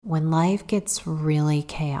when life gets really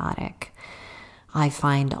chaotic, I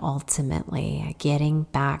find ultimately getting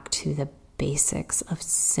back to the basics of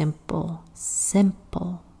simple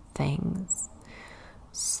things,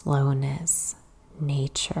 slowness,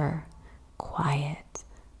 nature, quiet.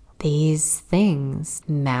 These things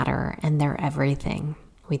matter and they're everything.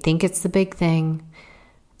 We think it's the big thing.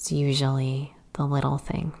 It's usually the little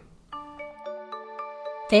thing.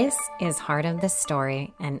 This is Heart of the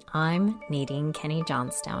Story, and I'm Nadine Kenny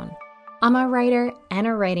Johnstone. I'm a writer and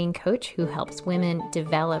a writing coach who helps women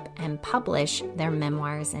develop and publish their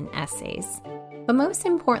memoirs and essays. But most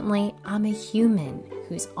importantly, I'm a human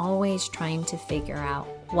who's always trying to figure out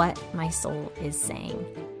what my soul is saying.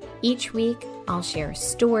 Each week, I'll share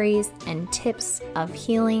stories and tips of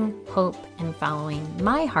healing, hope, and following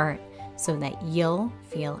my heart so that you'll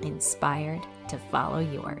feel inspired to follow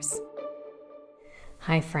yours.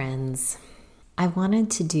 Hi, friends. I wanted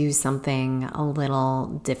to do something a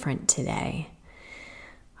little different today.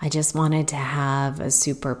 I just wanted to have a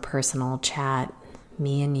super personal chat,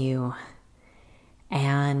 me and you,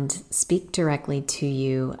 and speak directly to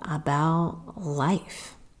you about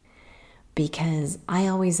life. Because I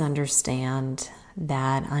always understand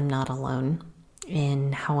that I'm not alone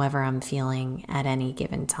in however I'm feeling at any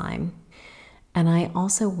given time. And I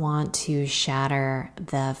also want to shatter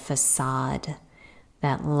the facade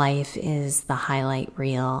that life is the highlight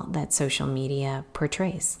reel that social media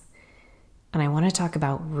portrays. And I want to talk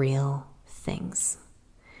about real things.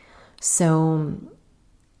 So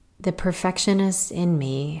the perfectionist in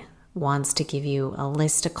me wants to give you a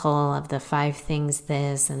listicle of the 5 things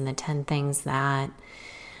this and the 10 things that,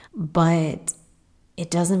 but it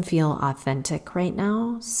doesn't feel authentic right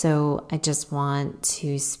now. So I just want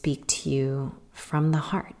to speak to you from the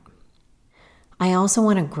heart. I also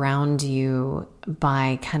want to ground you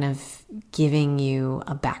by kind of giving you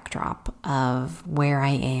a backdrop of where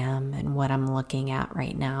I am and what I'm looking at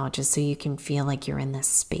right now, just so you can feel like you're in this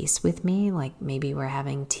space with me, like maybe we're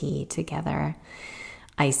having tea together,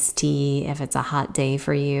 iced tea if it's a hot day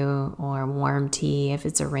for you, or warm tea if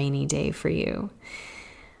it's a rainy day for you.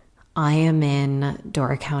 I am in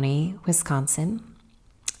Door County, Wisconsin.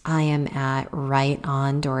 I am at Write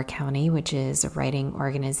On Door County, which is a writing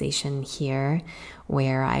organization here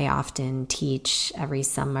where I often teach every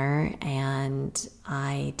summer, and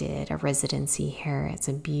I did a residency here. It's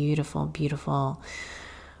a beautiful, beautiful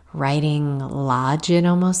writing lodge, it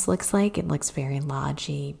almost looks like. It looks very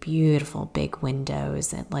lodgy, beautiful big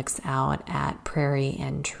windows. It looks out at prairie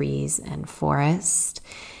and trees and forest,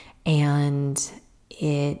 and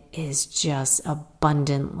it is just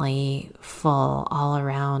abundantly full all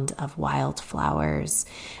around of wildflowers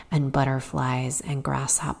and butterflies and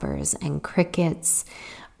grasshoppers and crickets.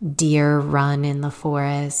 Deer run in the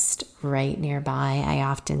forest right nearby. I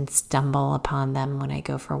often stumble upon them when I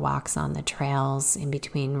go for walks on the trails in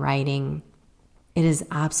between writing. It is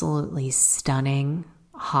absolutely stunning.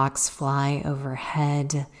 Hawks fly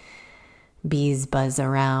overhead. Bees buzz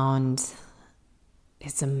around.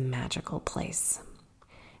 It's a magical place.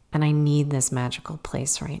 And I need this magical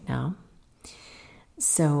place right now.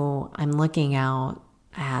 So I'm looking out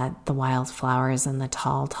at the wildflowers and the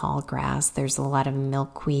tall, tall grass. There's a lot of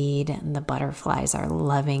milkweed and the butterflies are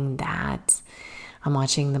loving that. I'm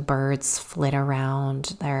watching the birds flit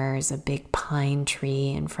around. There's a big pine tree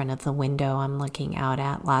in front of the window I'm looking out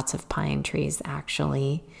at. Lots of pine trees,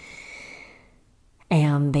 actually.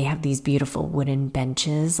 And they have these beautiful wooden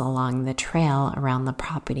benches along the trail around the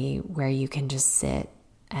property where you can just sit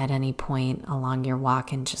at any point along your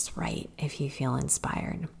walk and just write if you feel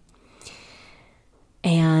inspired.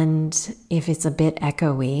 And if it's a bit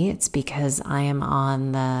echoey, it's because I'm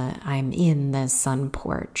in the sun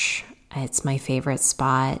porch. It's my favorite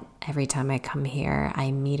spot. Every time I come here, I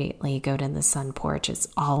immediately go to the sun porch. It's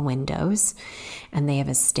all windows, and they have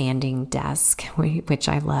a standing desk, which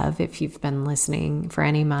I love. If you've been listening for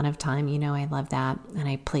any amount of time, you know I love that. And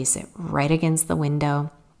I place it right against the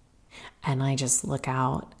window. And I just look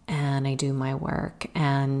out and I do my work.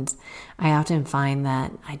 And I often find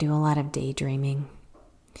that I do a lot of daydreaming.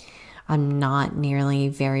 I'm not nearly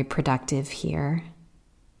very productive here,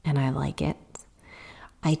 and I like it.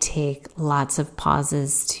 I take lots of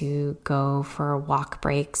pauses to go for walk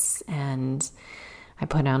breaks, and I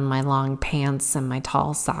put on my long pants and my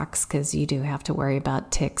tall socks because you do have to worry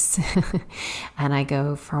about ticks. And I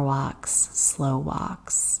go for walks, slow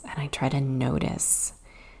walks, and I try to notice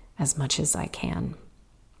as much as I can.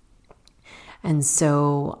 And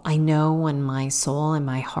so I know when my soul and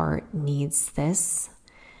my heart needs this,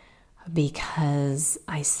 because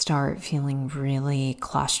I start feeling really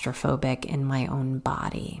claustrophobic in my own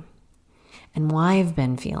body. And why I've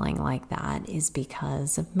been feeling like that is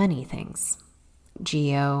because of many things.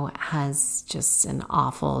 Gio has just an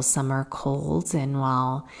awful summer cold, and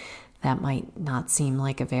while that might not seem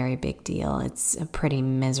like a very big deal, it's a pretty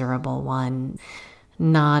miserable one.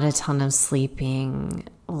 Not a ton of sleeping,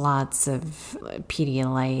 lots of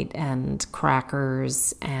Pedialyte and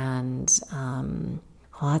crackers, and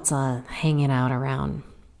lots of hanging out around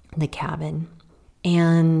the cabin.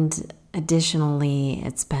 And additionally,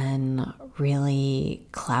 it's been really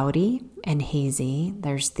cloudy and hazy.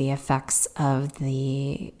 There's the effects of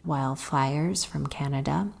the wildfires from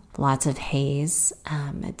Canada. Lots of haze.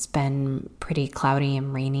 It's been pretty cloudy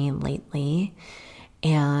and rainy lately.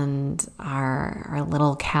 And our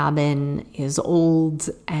little cabin is old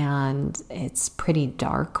and it's pretty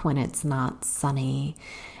dark when it's not sunny.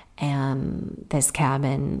 And this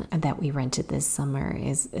cabin that we rented this summer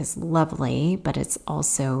is lovely, but it's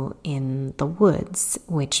also in the woods,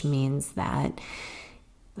 which means that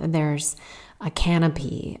there's a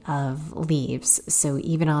canopy of leaves. So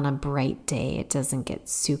even on a bright day, it doesn't get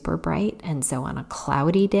super bright. And so on a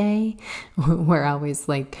cloudy day, we're always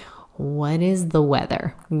like, what is the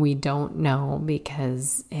weather? We don't know,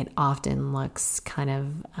 because it often looks kind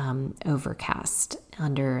of overcast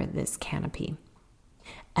under this canopy.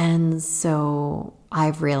 And so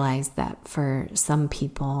I've realized that for some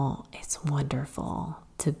people, it's wonderful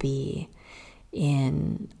to be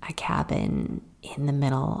in a cabin in the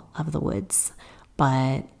middle of the woods.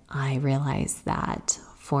 But I realized that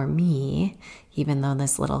for me, even though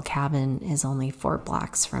this little cabin is only 4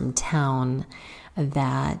 blocks from town,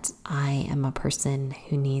 that I am a person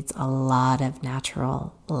who needs a lot of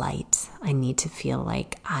natural light. I need to feel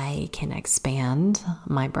like I can expand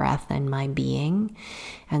my breath and my being.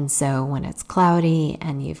 And so when it's cloudy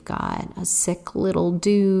and you've got a sick little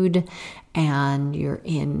dude and you're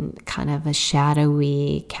in kind of a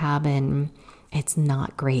shadowy cabin, it's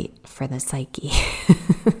not great for the psyche.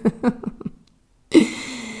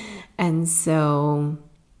 And so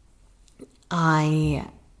I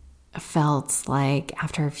felt like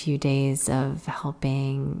after a few days of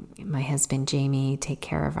helping my husband Jamie take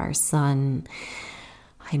care of our son,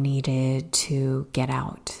 I needed to get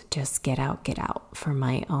out, just get out for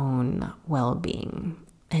my own well-being.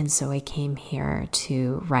 And so I came here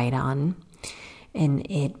to Ride On, and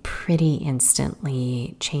it pretty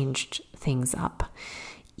instantly changed things up.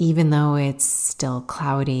 Even though it's still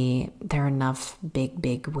cloudy, there are enough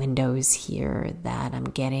big windows here that I'm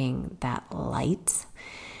getting that light.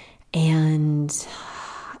 And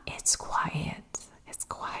it's quiet. It's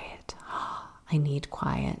quiet. I need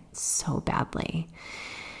quiet so badly.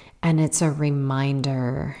 And it's a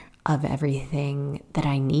reminder of everything that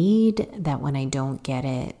I need, that when I don't get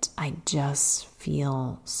it, I just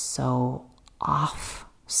feel so off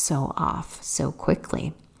so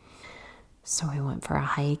quickly. So I went for a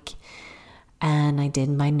hike and I did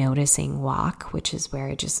my noticing walk, which is where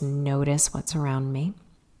I just notice what's around me.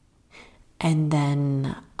 And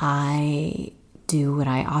then I do what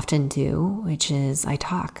I often do, which is I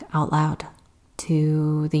talk out loud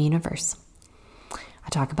to the universe. I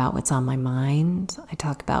talk about what's on my mind. I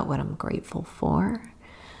talk about what I'm grateful for.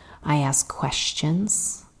 I ask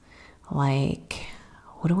questions like,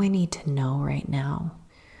 what do I need to know right now?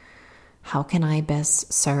 How can I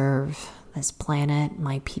best serve this planet,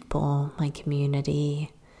 my people, my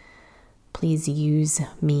community? Please use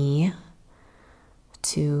me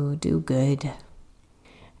to do good.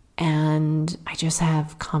 And I just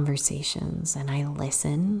have conversations and I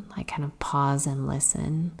listen. I kind of pause and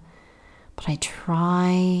listen. But I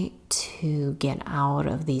try to get out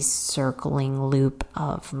of the circling loop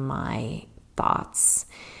of my thoughts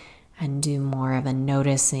and do more of a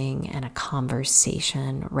noticing and a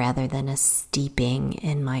conversation rather than a steeping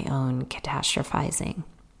in my own catastrophizing.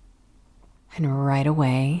 And right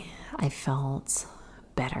away, I felt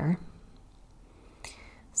better.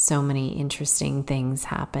 So many interesting things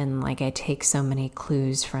happen. Like I take so many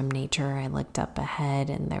clues from nature. I looked up ahead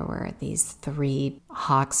and there were these 3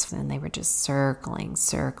 hawks and they were just circling.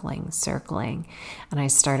 And I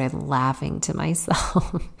started laughing to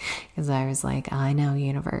myself because I was like, I know,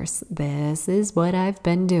 universe, this is what I've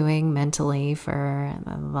been doing mentally for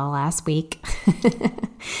the last week.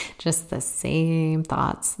 Just the same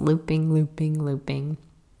thoughts, looping.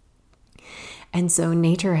 And so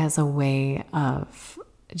nature has a way of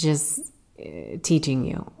just teaching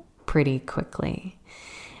you pretty quickly.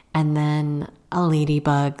 And then a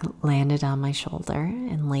ladybug landed on my shoulder,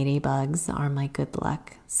 and ladybugs are my good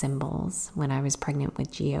luck symbols. When I was pregnant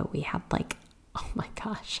with Gio, we had like, oh my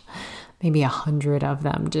gosh, maybe 100 of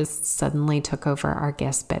them just suddenly took over our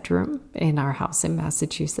guest bedroom in our house in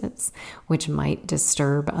Massachusetts, which might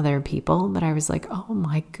disturb other people. But I was like, oh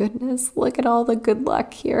my goodness, look at all the good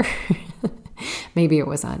luck here. Maybe it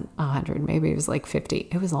wasn't 100, maybe it was like 50.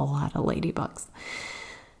 It was a lot of ladybugs.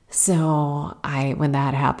 So when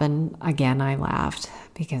that happened, again, I laughed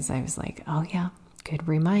because I was like, oh yeah, good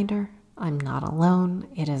reminder. I'm not alone.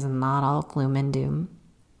 It is not all gloom and doom.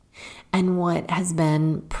 And what has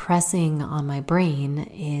been pressing on my brain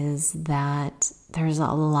is that there's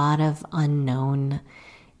a lot of unknown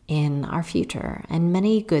in our future, and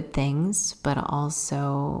many good things, but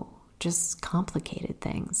also just complicated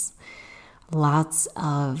things. Lots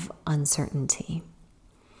of uncertainty.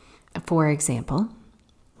 For example,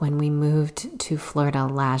 when we moved to Florida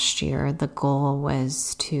last year, the goal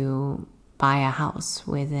was to buy a house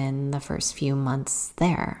within the first few months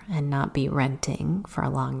there and not be renting for a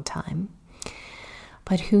long time.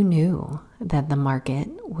 But who knew that the market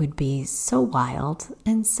would be so wild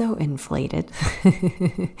and so inflated,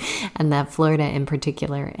 and that Florida in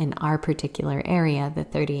particular, in our particular area, the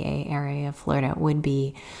 30A area of Florida, would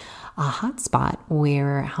be a hotspot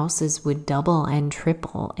where houses would double and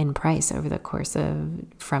triple in price over the course of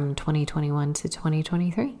from 2021 to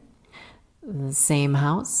 2023. The same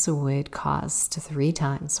house would cost 3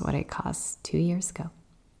 times what it cost 2 years ago.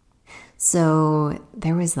 So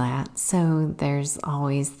there was that. So there's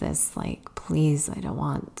always this like, please, I don't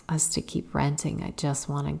want us to keep renting. I just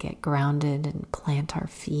want to get grounded and plant our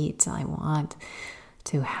feet. I want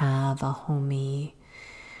to have a homey,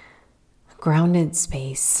 grounded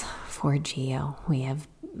space for Geo. We have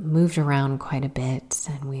moved around quite a bit,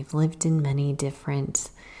 and we've lived in many different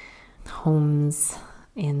homes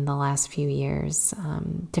in the last few years,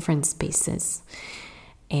 different spaces,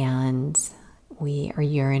 and we are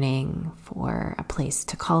yearning for a place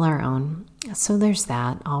to call our own. So there's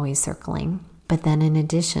that, always circling. But then in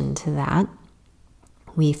addition to that,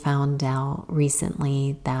 we found out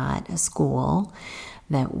recently that a school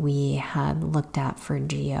that we had looked at for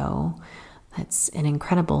Geo, that's an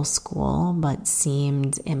incredible school, but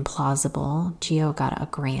seemed implausible. Geo got a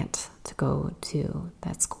grant to go to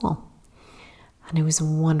that school. And it was a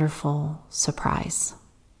wonderful surprise,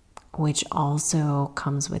 which also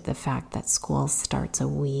comes with the fact that school starts a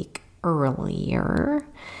week earlier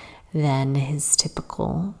than his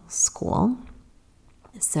typical school.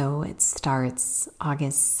 So it starts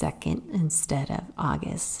August 2nd instead of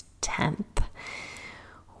August 10th,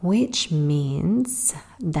 which means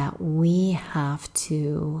that we have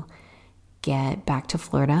to get back to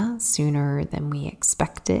Florida sooner than we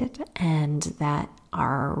expected, and that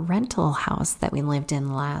our rental house that we lived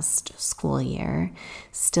in last school year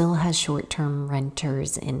still has short-term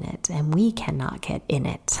renters in it, and we cannot get in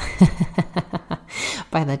it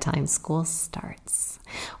by the time school starts,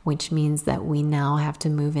 which means that we now have to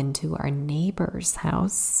move into our neighbor's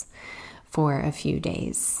house for a few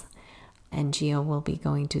days. And Geo will be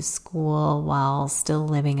going to school while still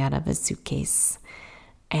living out of a suitcase.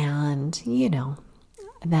 And,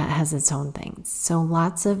 that has its own things. So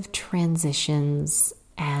lots of transitions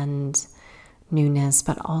and newness,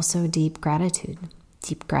 but also deep gratitude.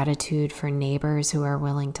 Deep gratitude for neighbors who are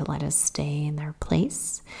willing to let us stay in their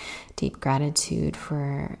place. Deep gratitude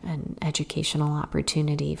for an educational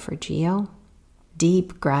opportunity for Geo.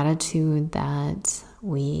 Deep gratitude that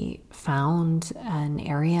we found an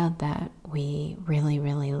area that we really,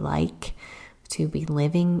 really like to be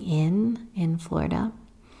living in Florida.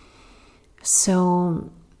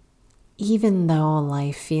 So even though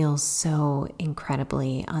life feels so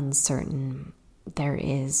incredibly uncertain, there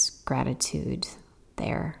is gratitude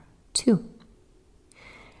there too.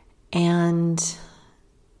 And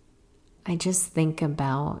I just think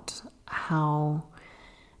about how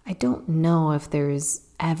I don't know if there's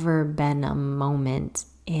ever been a moment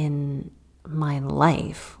in my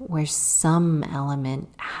life where some element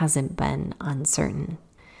hasn't been uncertain.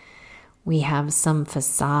 We have some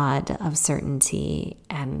facade of certainty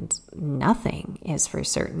and nothing is for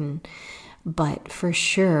certain. But for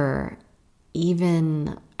sure,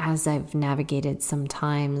 even as I've navigated some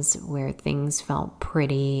times where things felt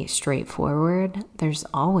pretty straightforward, there's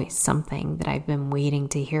always something that I've been waiting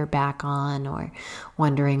to hear back on, or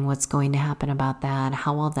wondering what's going to happen about that.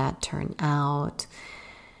 How will that turn out?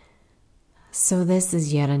 So this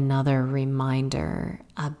is yet another reminder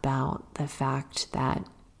about the fact that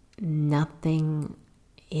nothing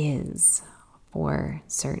is for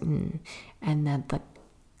certain, and that the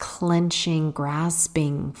clenching,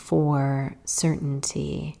 grasping for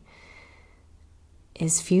certainty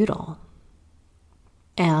is futile.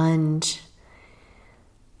 And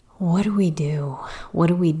What do we do? What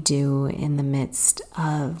do we do in the midst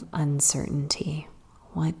of uncertainty?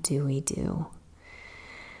 What do we do?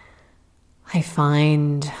 I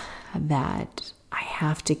find that I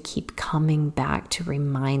have to keep coming back to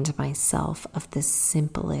remind myself of the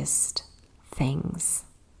simplest things.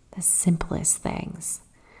 The simplest things.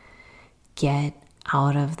 Get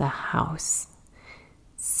out of the house.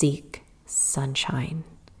 Seek sunshine.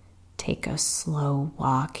 Take a slow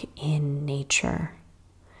walk in nature.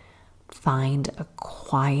 Find a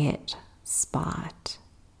quiet spot.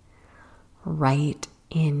 Write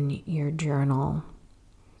in your journal.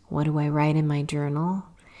 What do I write in my journal?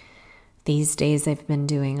 These days I've been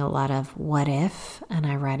doing a lot of what if, and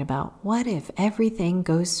I write about what if everything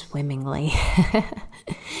goes swimmingly.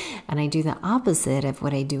 And I do the opposite of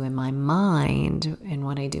what I do in my mind. And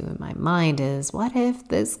what I do in my mind is, what if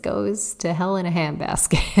this goes to hell in a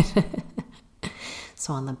handbasket?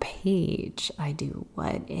 So on the page, I do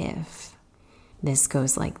what if this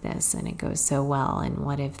goes like this and it goes so well, and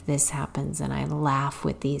what if this happens and I laugh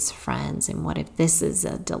with these friends, and what if this is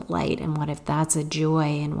a delight, and what if that's a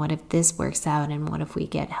joy, and what if this works out, and what if we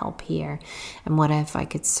get help here, and what if I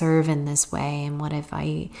could serve in this way, and what if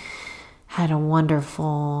I had a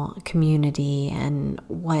wonderful community, and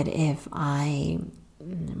what if I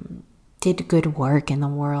did good work in the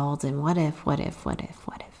world, and what if,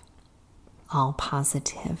 all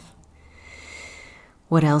positive.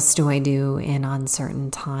 What else do I do in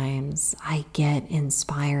uncertain times? I get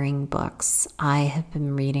inspiring books. I have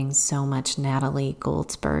been reading so much Natalie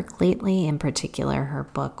Goldsberg lately, in particular her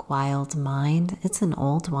book, Wild Mind. It's an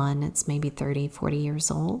old one. It's maybe 30, 40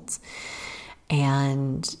 years old.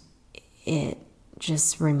 And it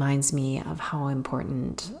just reminds me of how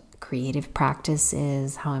important creative practice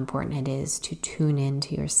is, how important it is to tune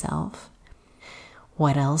into yourself.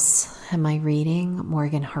 What else am I reading?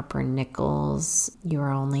 Morgan Harper Nichols, You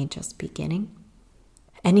Are Only Just Beginning.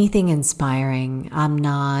 Anything inspiring. I'm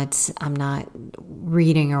not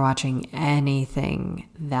reading or watching anything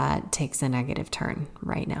that takes a negative turn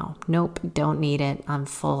right now. Nope, don't need it. I'm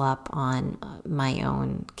full up on my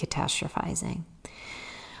own catastrophizing.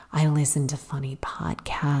 I listen to funny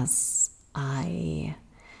podcasts. I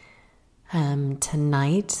am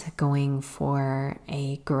tonight going for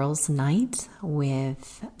a girls' night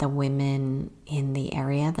with the women in the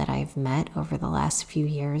area that I've met over the last few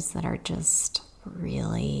years that are just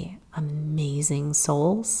really amazing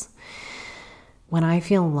souls. When I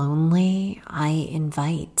feel lonely, I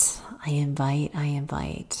invite. I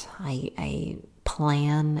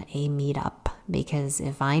plan a meetup, because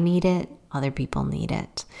if I need it, other people need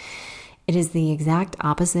it. It is the exact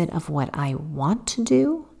opposite of what I want to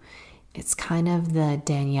do. It's kind of the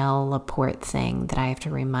Danielle Laporte thing that I have to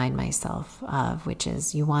remind myself of, which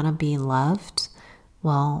is, you want to be loved?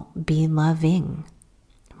 Well, be loving,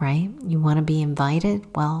 right? You want to be invited?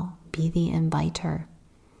 Well, be the inviter.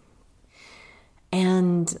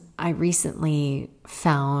 And I recently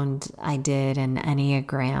found I did an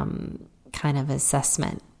Enneagram kind of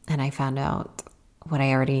assessment, and I found out what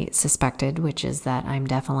I already suspected, which is that I'm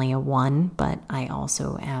definitely a 1, but I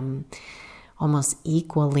also am almost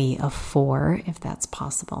equally a 4, if that's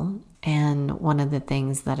possible. And one of the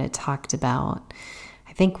things that it talked about,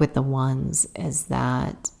 I think with the 1s, is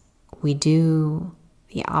that we do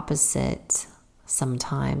the opposite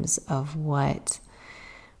sometimes of what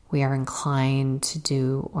we are inclined to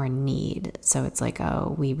do or need. So it's like,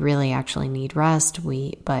 oh, we really actually need rest,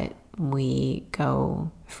 but we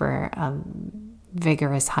go for a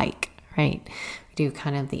vigorous hike, right? We do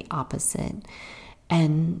kind of the opposite.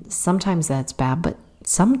 And sometimes that's bad, but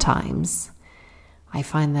sometimes I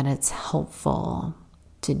find that it's helpful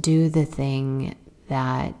to do the thing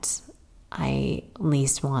that I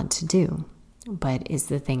least want to do, but is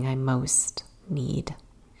the thing I most need.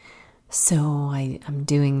 So I'm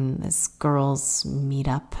doing this girls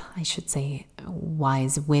meetup, I should say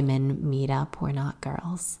wise women meetup, we're not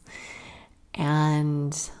girls.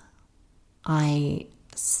 And I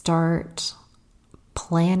start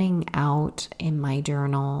planning out in my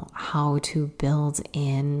journal how to build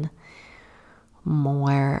in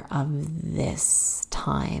more of this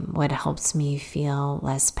time, what helps me feel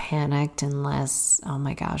less panicked and less, oh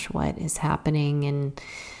my gosh, what is happening, and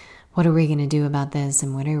what are we going to do about this,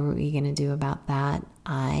 and what are we going to do about that.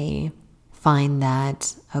 I find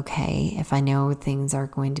that, okay, if I know things are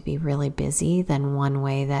going to be really busy, then one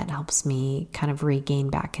way that helps me kind of regain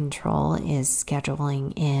back control is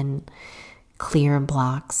scheduling in clear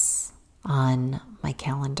blocks on my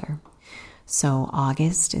calendar. So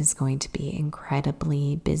August is going to be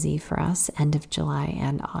incredibly busy for us, end of July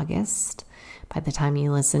and August. By the time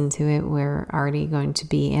you listen to it, we're already going to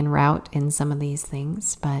be en route in some of these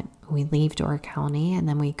things, but we leave Door County and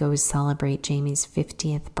then we go celebrate Jamie's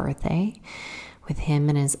 50th birthday with him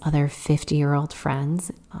and his other 50-year-old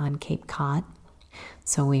friends on Cape Cod.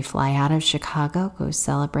 So we fly out of Chicago, go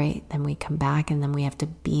celebrate, then we come back and then we have to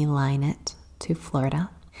beeline it to Florida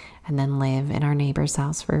and then live in our neighbor's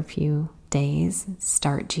house for a few days,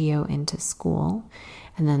 start Gio into school.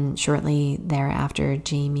 And then shortly thereafter,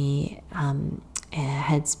 Jamie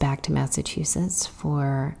heads back to Massachusetts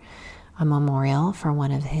for a memorial for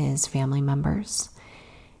one of his family members.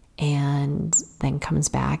 And then comes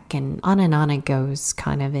back, and on it goes,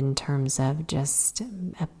 kind of in terms of just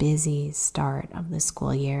a busy start of the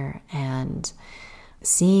school year and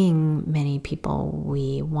seeing many people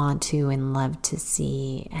we want to and love to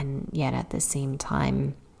see, and yet at the same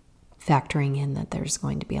time factoring in that there's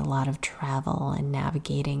going to be a lot of travel and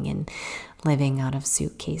navigating and living out of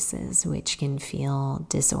suitcases, which can feel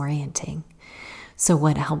disorienting. So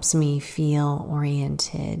what helps me feel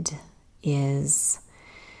oriented is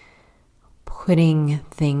putting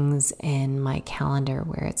things in my calendar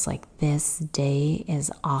where it's like, this day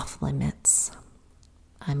is off limits.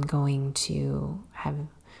 I'm going to have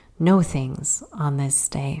no things on this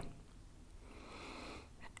day.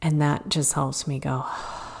 And that just helps me go.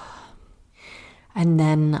 And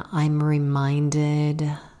then I'm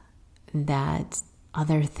reminded that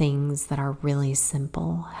other things that are really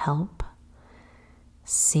simple help.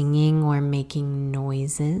 Singing or making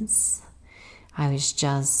noises. I was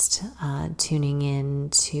just tuning in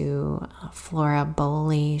to Flora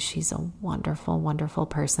Bowley. She's a wonderful, wonderful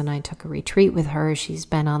person. I took a retreat with her. She's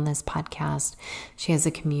been on this podcast. She has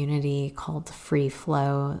a community called Free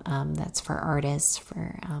Flow that's for artists,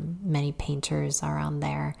 for many painters are on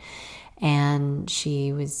there. And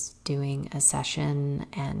she was doing a session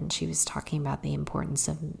and she was talking about the importance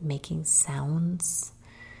of making sounds,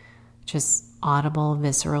 just audible,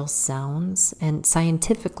 visceral sounds. And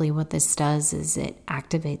scientifically what this does is it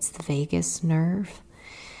activates the vagus nerve.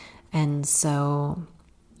 And so,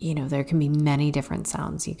 there can be many different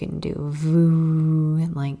sounds you can do.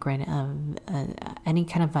 Voo, like any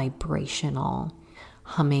kind of vibrational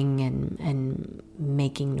humming and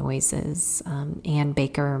making noises. Ann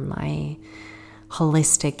Baker, my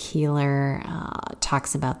holistic healer,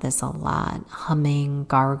 talks about this a lot. Humming,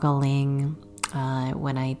 gargling.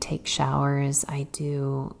 When I take showers, I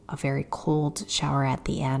do a very cold shower at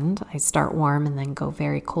the end. I start warm and then go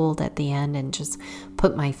very cold at the end and just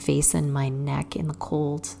put my face and my neck in the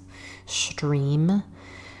cold stream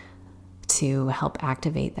to help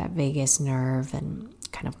activate that vagus nerve and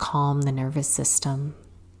kind of calm the nervous system.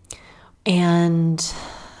 And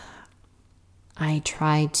I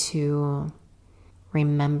try to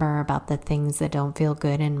remember about the things that don't feel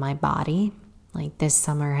good in my body. Like this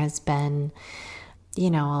summer has been, a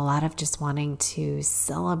lot of just wanting to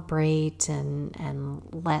celebrate and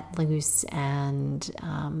let loose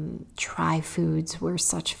and try foods. We're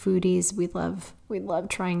such foodies. We love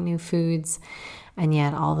trying new foods. And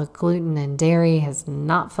yet all the gluten and dairy has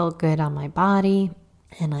not felt good on my body.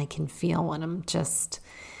 And I can feel when I'm just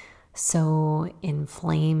so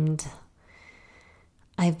inflamed.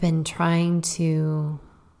 I've been trying to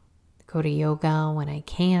go to yoga when I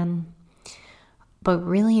can. But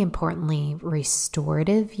really importantly,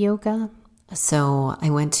 restorative yoga. So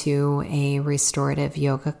I went to a restorative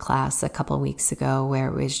yoga class a couple of weeks ago where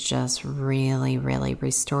it was just really, really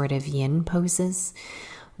restorative yin poses,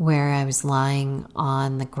 where I was lying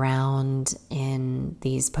on the ground in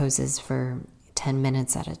these poses for 10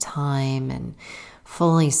 minutes at a time and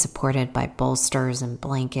fully supported by bolsters and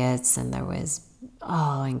blankets. And there was,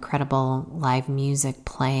 incredible live music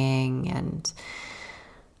playing and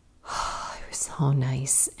so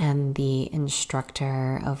nice. And the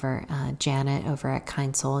instructor over Janet over at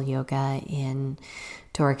Kind Soul Yoga in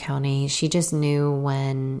Door County, she just knew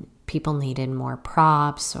when people needed more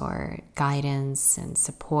props or guidance and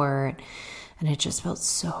support, and it just felt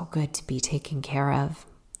so good to be taken care of.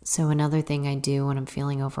 So another thing I do when I'm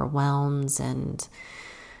feeling overwhelmed and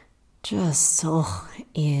just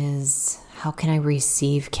is how can I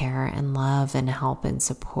receive care and love and help and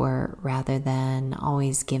support rather than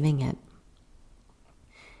always giving it.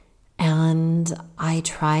 And I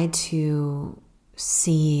try to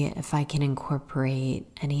see if I can incorporate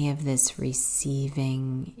any of this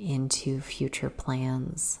receiving into future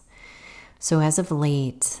plans. So as of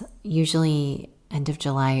late, usually end of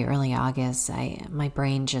July, early August, my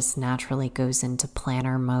brain just naturally goes into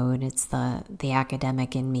planner mode. It's the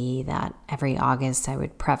academic in me that every August I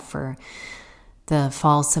would prep for the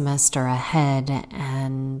fall semester ahead,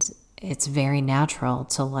 and it's very natural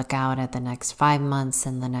to look out at the next 5 months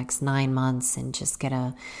and the next 9 months and just get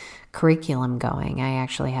a curriculum going. I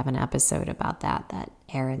actually have an episode about that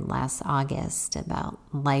aired last August about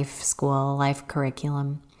life school, life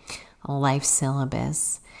curriculum, life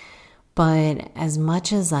syllabus. But as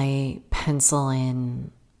much as I pencil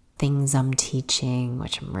in things I'm teaching,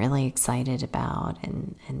 which I'm really excited about,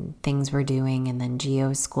 and things we're doing, and then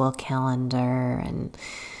Geo school calendar and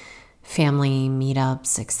family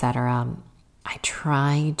meetups, etc., I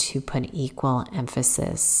try to put equal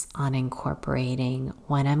emphasis on incorporating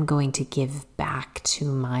when I'm going to give back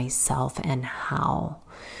to myself and how.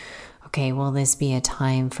 Okay, will this be a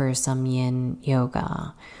time for some yin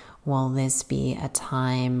yoga? Will this be a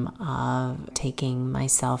time of taking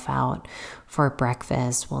myself out for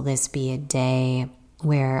breakfast? Will this be a day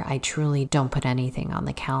where I truly don't put anything on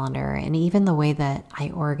the calendar? And even the way that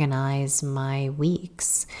I organize my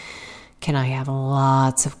weeks. Can I have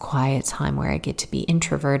lots of quiet time where I get to be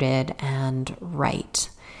introverted and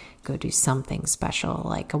write? Go do something special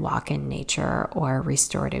like a walk in nature or a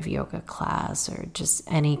restorative yoga class or just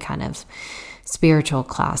any kind of spiritual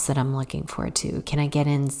class that I'm looking forward to. Can I get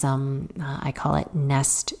in some, I call it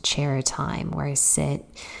nest chair time, where I sit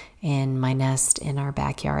in my nest in our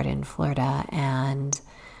backyard in Florida and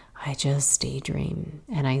I just daydream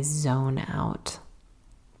and I zone out.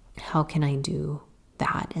 How can I do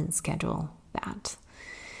that and schedule that?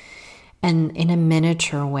 And in a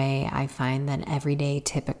miniature way, I find that every day,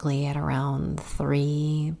 typically at around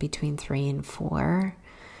between 3 and 4,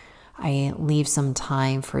 I leave some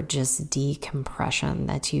time for just decompression.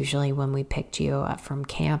 That's usually when we pick Geo up from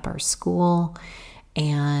camp or school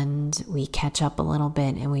and we catch up a little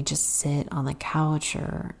bit and we just sit on the couch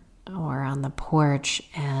or on the porch,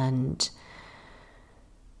 and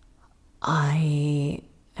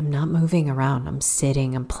I'm not moving around. I'm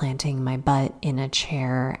sitting, I'm planting my butt in a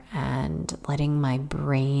chair and letting my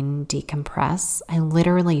brain decompress. I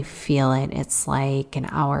literally feel it. It's like an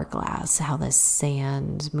hourglass, how the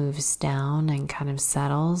sand moves down and kind of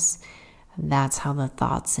settles. That's how the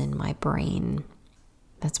thoughts in my brain,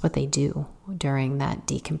 that's what they do during that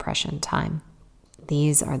decompression time.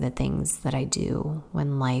 These are the things that I do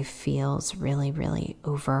when life feels really, really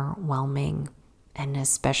overwhelming, and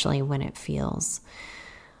especially when it feels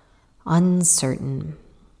uncertain.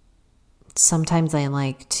 Sometimes I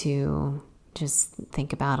like to just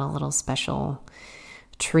think about a little special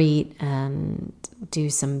treat and do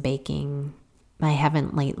some baking. I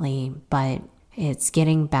haven't lately, but it's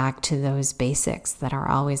getting back to those basics that are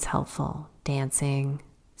always helpful. Dancing,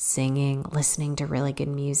 singing, listening to really good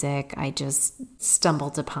music. I just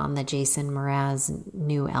stumbled upon the Jason Mraz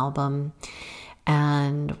new album,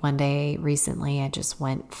 and one day recently I just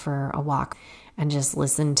went for a walk and just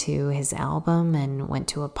listened to his album and went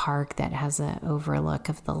to a park that has an overlook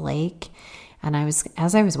of the lake. And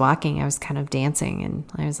as I was walking, I was kind of dancing, and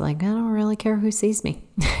I was like, I don't really care who sees me.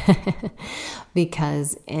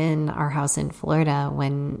 Because in our house in Florida,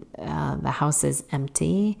 when the house is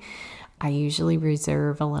empty, I usually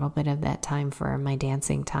reserve a little bit of that time for my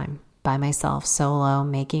dancing time by myself, solo,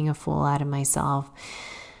 making a fool out of myself,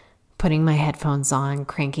 putting my headphones on,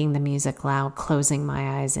 cranking the music loud, closing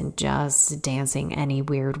my eyes, and just dancing any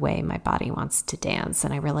weird way my body wants to dance.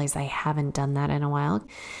 And I realize I haven't done that in a while.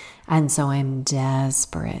 And so I'm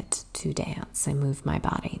desperate to dance and move my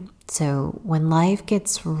body. So when life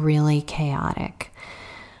gets really chaotic,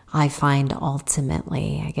 I find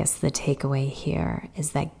ultimately, I guess the takeaway here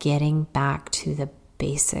is that getting back to the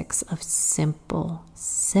basics of simple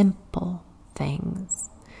things,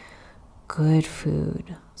 good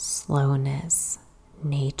food, slowness,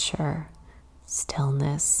 nature,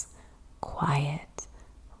 stillness, quiet,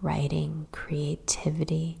 writing,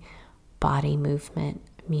 creativity, body movement,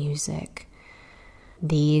 music.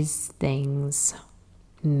 These things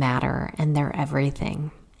matter, and they're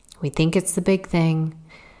everything. We think it's the big thing.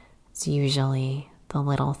 It's usually the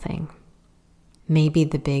little thing. Maybe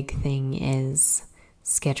the big thing is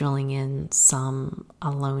scheduling in some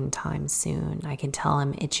alone time soon. I can tell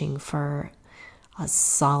I'm itching for a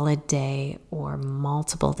solid day or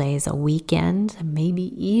multiple days, a weekend, maybe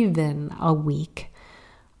even a week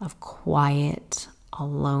of quiet,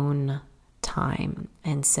 alone time.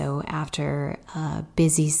 And so after a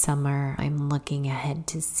busy summer, I'm looking ahead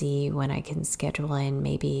to see when I can schedule in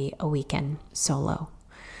maybe a weekend solo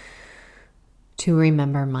to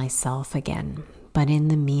remember myself again. But in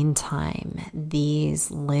the meantime,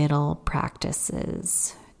 these little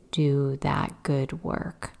practices do that good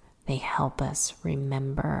work. They help us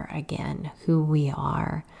remember again who we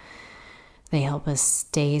are. They help us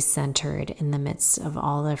stay centered in the midst of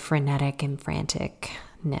all the frenetic and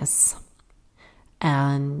franticness.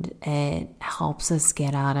 And it helps us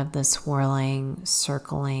get out of the swirling,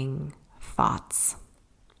 circling thoughts.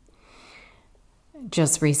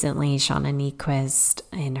 Just recently, Shauna Niequist,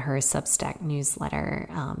 in her Substack newsletter,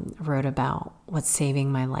 wrote about what's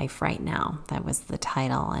saving my life right now. That was the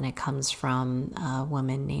title, and it comes from a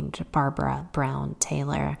woman named Barbara Brown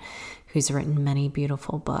Taylor, who's written many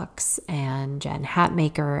beautiful books. And Jen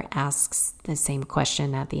Hatmaker asks the same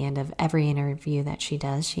question at the end of every interview that she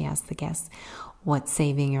does. She asks the guests, what's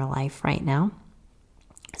saving your life right now?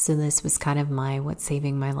 So this was kind of my What's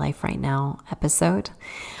Saving My Life Right Now episode.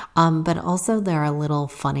 But also there are little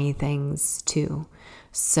funny things too.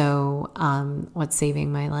 So what's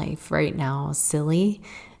saving my life right now, silly.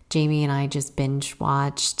 Jamie and I just binge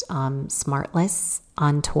watched Smartless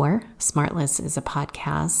on tour. Smartless is a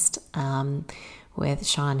podcast with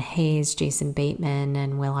Sean Hayes, Jason Bateman,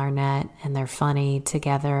 and Will Arnett, and they're funny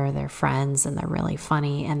together. They're friends, and they're really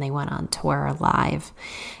funny, and they went on tour live,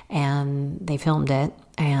 and they filmed it,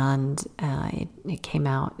 and it came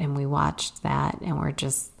out, and we watched that, and we're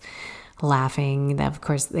just laughing. Of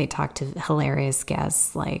course, they talked to hilarious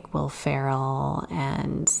guests like Will Ferrell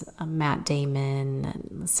and Matt Damon,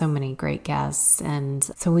 and so many great guests, and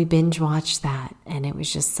so we binge watched that, and it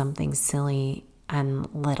was just something silly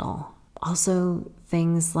and little. Also,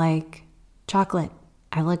 things like chocolate.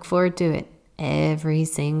 I look forward to it every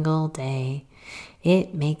single day.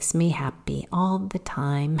 It makes me happy all the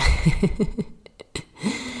time.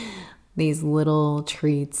 These little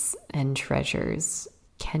treats and treasures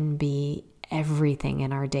can be everything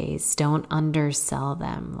in our days. Don't undersell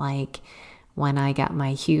them. Like when I got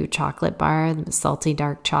my Hu chocolate bar, the salty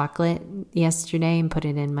dark chocolate yesterday, and put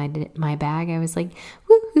it in my bag, I was like,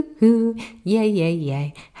 woo, yay, yay,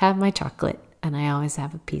 yay, have my chocolate. And I always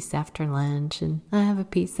have a piece after lunch, and I have a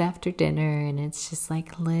piece after dinner, and it's just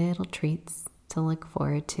like little treats to look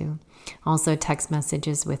forward to. Also text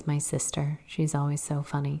messages with my sister. She's always so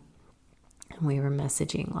funny. And we were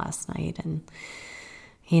messaging last night, and,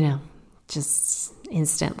 just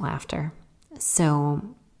instant laughter. So,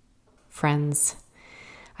 friends,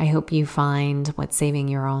 I hope you find what's saving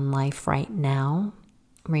your own life right now.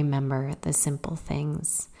 Remember the simple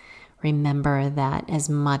things. Remember that as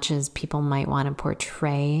much as people might want to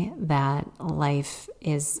portray that life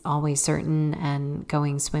is always certain and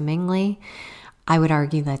going swimmingly, I would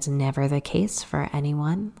argue that's never the case for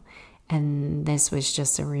anyone. And this was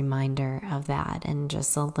just a reminder of that, and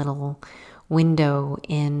just a little window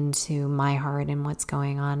into my heart and what's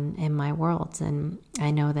going on in my world. And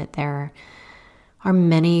I know that there are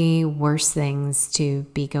many worse things to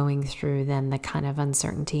be going through than the kind of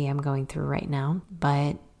uncertainty I'm going through right now.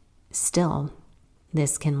 But still,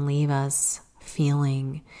 this can leave us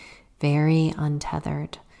feeling very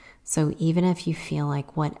untethered. So even if you feel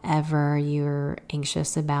like whatever you're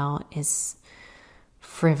anxious about is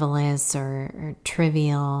frivolous or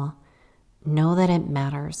trivial, know that it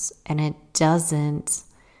matters, and it doesn't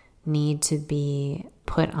need to be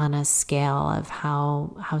put on a scale of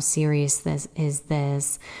how serious this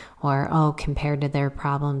is, or compared to their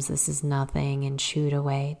problems, this is nothing, and shooed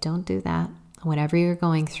away. Don't do that. Whatever you're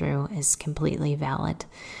going through is completely valid.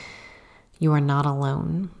 You are not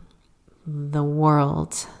alone. The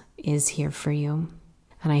world is here for you.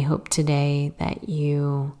 And I hope today that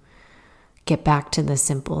you get back to the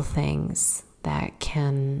simple things that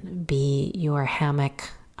can be your hammock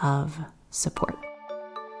of support.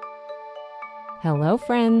 Hello,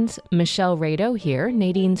 friends. Michelle Rado here,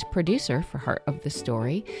 Nadine's producer for Heart of the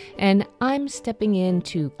Story, and I'm stepping in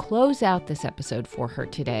to close out this episode for her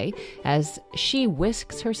today. As she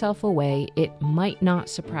whisks herself away, it might not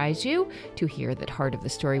surprise you to hear that Heart of the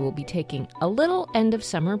Story will be taking a little end of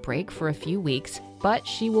summer break for a few weeks, but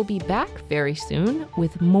she will be back very soon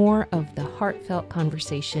with more of the heartfelt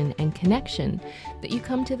conversation and connection that you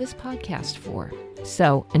come to this podcast for.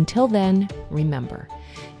 So until then, remember,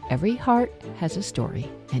 every heart has a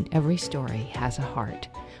story, and every story has a heart.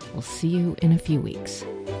 We'll see you in a few weeks.